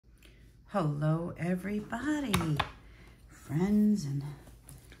Hello, everybody, friends and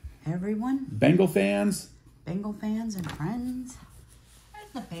everyone. Bengal fans. Bengal fans and friends. Where's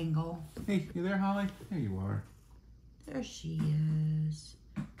the Bengal? Hey, you there, Holly? There you are. There she is.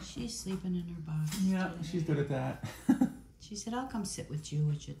 She's sleeping in her box. Yeah, today. she's good at that. She said, I'll come sit with you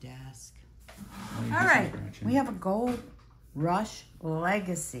at your desk. Well, All right, we have a Gold Rush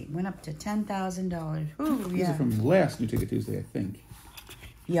Legacy. Went up to $10,000. Ooh, These yeah. are from last New Ticket Tuesday, I think.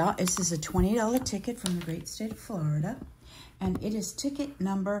 Yeah, this is a $20 ticket from the great state of Florida. And it is ticket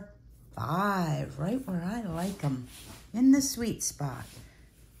number 5, right where I like them, in the sweet spot.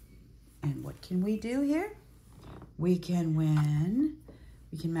 And what can we do here? We can win.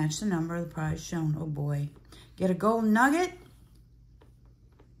 We can match the number of the prize shown. Oh boy. Get a gold nugget,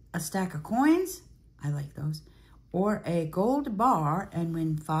 a stack of coins, I like those, or a gold bar and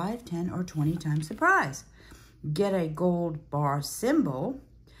win 5, 10, or 20 times the prize. Get a gold bar symbol.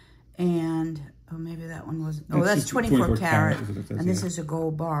 And, oh, maybe that one was, oh, that's 24 karat. And this is a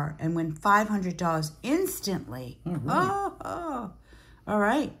gold bar. And win $500 instantly. All right. All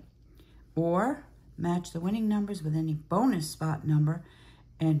right. Or match the winning numbers with any bonus spot number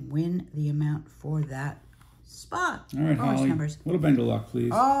and win the amount for that spot. All right, bonus Holly. Numbers. A little Bengal luck,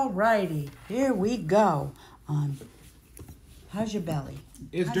 please. All righty. Here we go. How's your belly?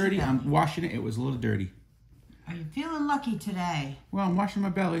 It's dirty. I'm washing it. It was a little dirty. Are you feeling lucky today? Well, I'm washing my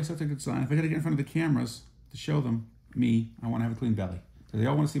belly, so that's a good sign. If I got to get in front of the cameras to show them me, I want to have a clean belly. So they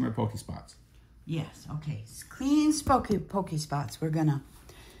all want to see my pokey spots. Yes, okay. Clean pokey spots. We're going to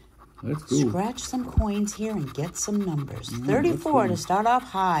Let's go. scratch some coins here and get some numbers. 34 to start off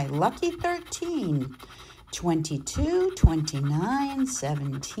high. Lucky 13. 22, 29,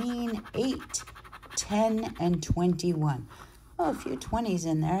 17, 8, 10, and 21. Oh, a few 20s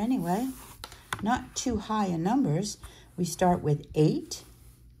in there anyway. Not too high in numbers. We start with 8,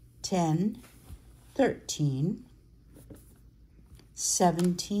 10, 13,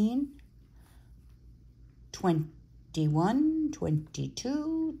 17, 21,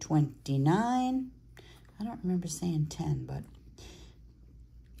 22, 29. I don't remember saying 10, but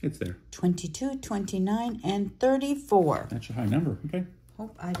It's there. 22, 29, and 34. That's a high number. Okay.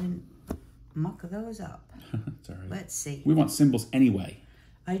 Hope I didn't muck those up. That's all right. Let's see. We want symbols anyway.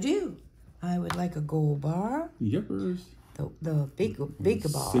 I do. I would like a gold bar. Yippers. The big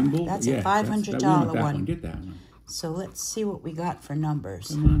bar. Symbol? That's Yeah, a $500 one. Get that one. So let's see what we got for numbers.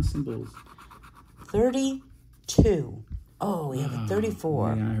 Come on, symbols. 32. Oh, we have a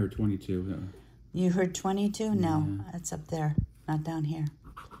 34. Yeah, I heard 22. You heard 22? No, that's up there, not down here.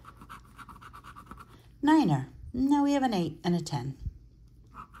 9er. No, we have an 8 and a 10.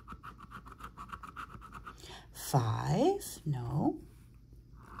 5. No.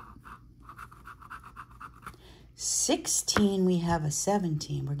 16, we have a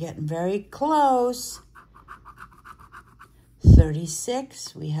 17. We're getting very close.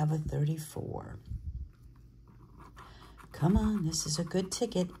 36, we have a 34. Come on, this is a good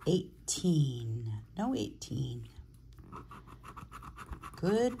ticket. 18. No 18.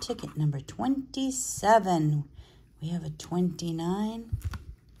 Good ticket number 27. We have a 29.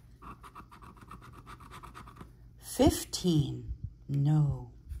 15.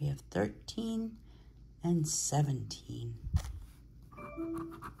 No, we have 13 and 17.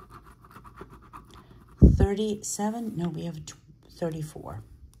 37. No, we have 34.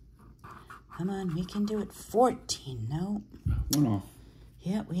 Come on, we can do it. 14. No. One off.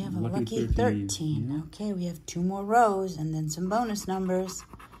 Yeah, we have a Lucky lucky 13. Yeah. Okay, we have 2 more rows and then some bonus numbers.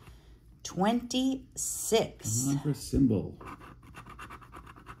 26. Come on for a symbol.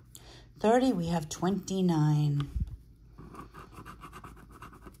 30, we have 29.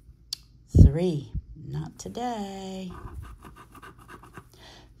 3, not today.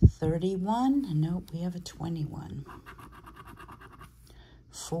 31, nope, we have a 21.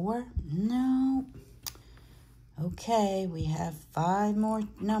 4, no. Okay, we have 5 more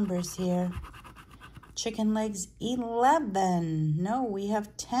numbers here. Chicken legs, 11. No, we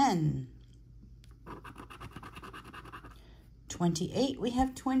have 10. 28, we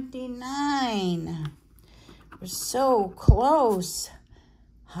have 29. We're so close.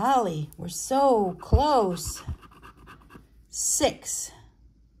 Holly, we're so close. 6,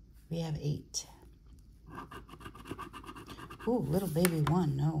 we have 8. Ooh, little baby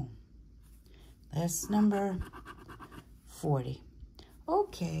 1, no. Last number, 40.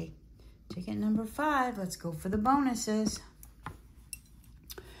 Okay, ticket number 5. Let's go for the bonuses.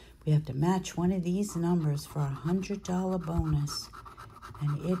 We have to match one of these numbers for a $100 bonus.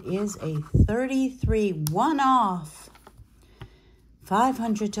 And it is a 33 one-off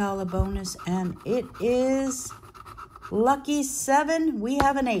 $500 bonus, and it is lucky 7. We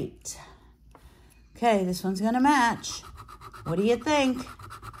have an 8. Okay, this one's going to match. What do you think?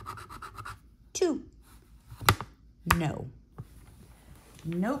 2. No.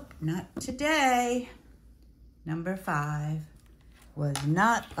 Nope, not today. Number 5 was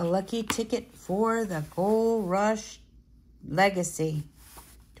not a lucky ticket for the Gold Rush Legacy.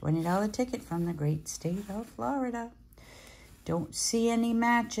 $20 ticket from the great state of Florida. Don't see any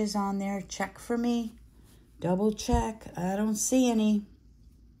matches on there. Check for me. Double check. I don't see any.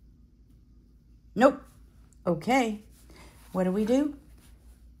 Nope. Okay. What do we do?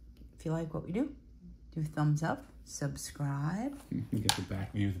 If you like what we do, do thumbs up, subscribe. You get the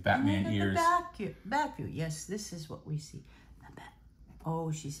back view, the Batman ears. The back view. Yes, this is what we see.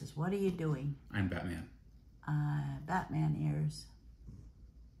 Oh, she says, what are you doing? I'm Batman. Batman ears.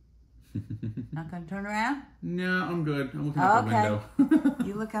 Not going to turn around? No, I'm good. I'm looking out the window.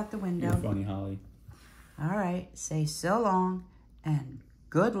 You look out the window. You're funny, Holly. All right. Say so long and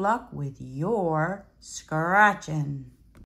good luck with your scratching.